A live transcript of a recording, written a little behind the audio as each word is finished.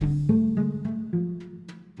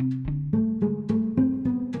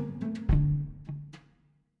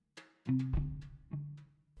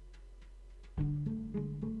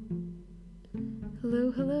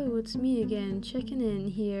it's me again, checking in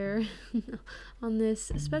here on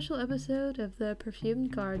this special episode of The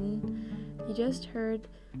Perfumed Garden. You just heard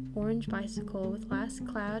Orange Bicycle with Last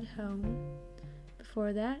Cloud Home.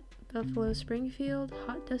 Before that, Buffalo Springfield,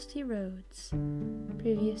 Hot Dusty Roads.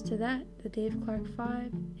 Previous to that, the Dave Clark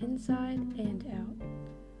 5, Inside and Out.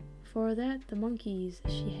 Before that, the Monkees,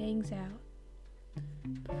 She Hangs Out.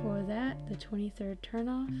 Before that, the 23rd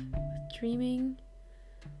Turnoff with Dreaming.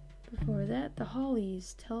 Before that, the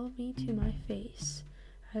Hollies, Tell Me to My Face.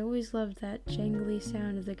 I always loved that jangly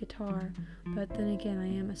sound of the guitar, but then again, I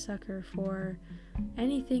am a sucker for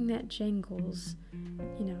anything that jangles.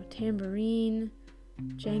 You know, tambourine,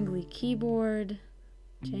 jangly keyboard,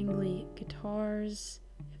 jangly guitars.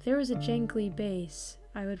 If there was a jangly bass,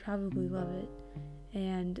 I would probably love it.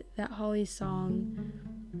 And that Hollies song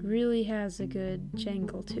really has a good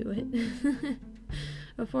jangle to it.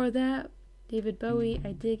 Before that, David Bowie,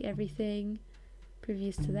 I Dig Everything.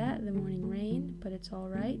 Previous to that, The Morning Rain, But It's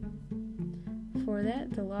Alright. Before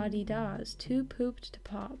that, The La-Di-Da's, Too Pooped to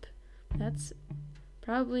Pop. That's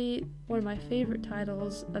probably one of my favorite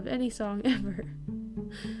titles of any song ever.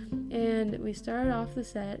 And we started off the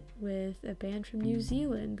set with a band from New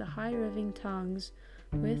Zealand, the High Revving Tongues,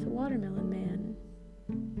 with Watermelon Man.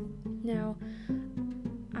 Now,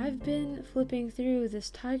 I've been flipping through this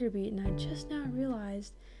Tiger Beat and I just now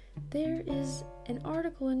realized there is an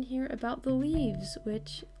article in here about the Leaves,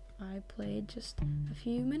 which I played just a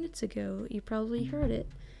few minutes ago. You probably heard it.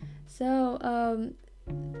 So,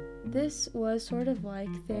 this was sort of like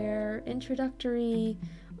their introductory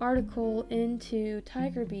article into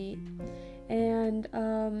Tiger Beat, and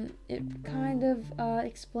it kind of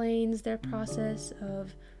explains their process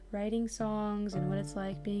of writing songs and what it's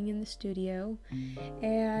like being in the studio.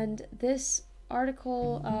 And this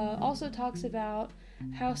article also talks about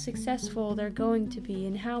how successful they're going to be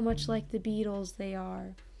and how much like the Beatles they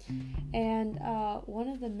are. And one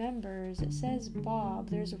of the members, it says Bob.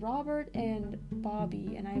 There's Robert and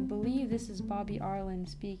Bobby, and I believe this is Bobby Arlen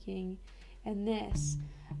speaking in this.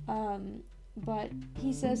 But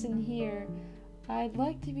he says in here, I'd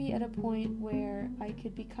like to be at a point where I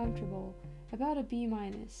could be comfortable, about a B-.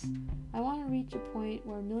 I want to reach a point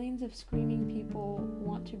where millions of screaming people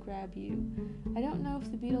want to grab you. I don't know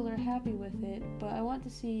if the Beatles are happy with it, but I want to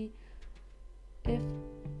see if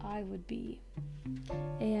I would be.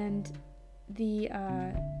 And the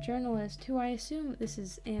journalist, who I assume this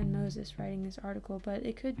is Ann Moses writing this article, but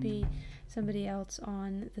it could be somebody else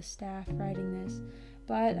on the staff writing this,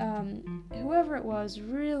 but whoever it was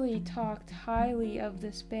really talked highly of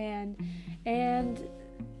this band, and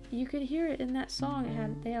you could hear it in that song.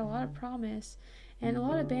 They had a lot of promise, and a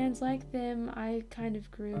lot of bands like them I kind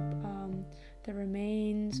of group the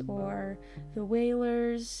Remains or the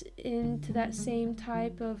Wailers into that same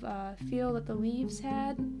type of feel that the Leaves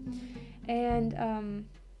had. And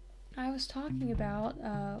I was talking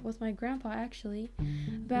about with my grandpa actually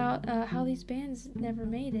about how these bands never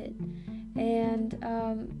made it, and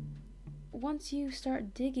once you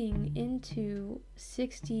start digging into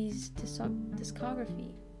 60s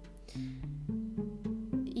discography,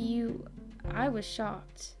 I was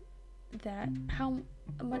shocked that how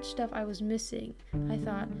much stuff I was missing. I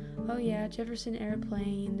thought, oh yeah, Jefferson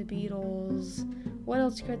Airplane, the Beatles, what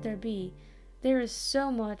else could there be? There is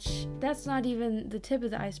so much. That's not even the tip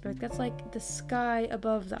of the iceberg. That's like the sky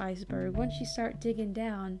above the iceberg. Once you start digging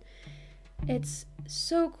down, it's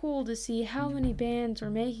so cool to see how many bands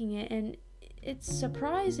were making it, and it's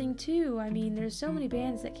surprising too. I mean, there's so many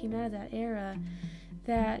bands that came out of that era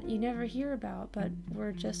that you never hear about, but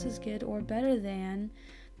were just as good or better than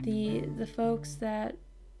the folks that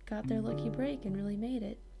got their lucky break and really made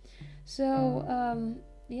it. So,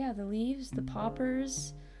 yeah, the Leaves, the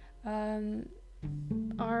Poppers,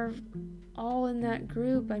 are all in that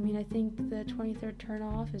group. I mean, I think the 23rd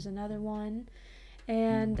Turnoff is another one,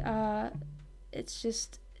 and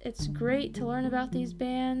it's great to learn about these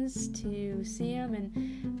bands, to see them,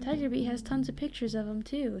 and Tiger Beat has tons of pictures of them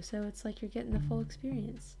too, so it's like you're getting the full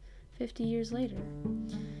experience 50 years later.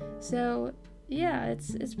 So yeah,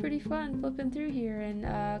 it's pretty fun flipping through here and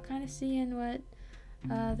kind of seeing what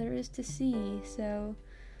there is to see. So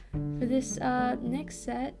for this next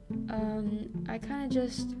set, I kind of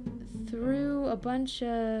just threw a bunch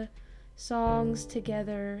of songs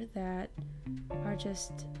together that are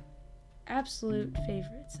just absolute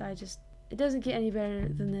favorites. It doesn't get any better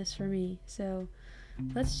than this for me. So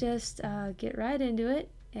let's just get right into it,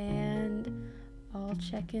 and I'll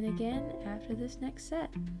check in again after this next set.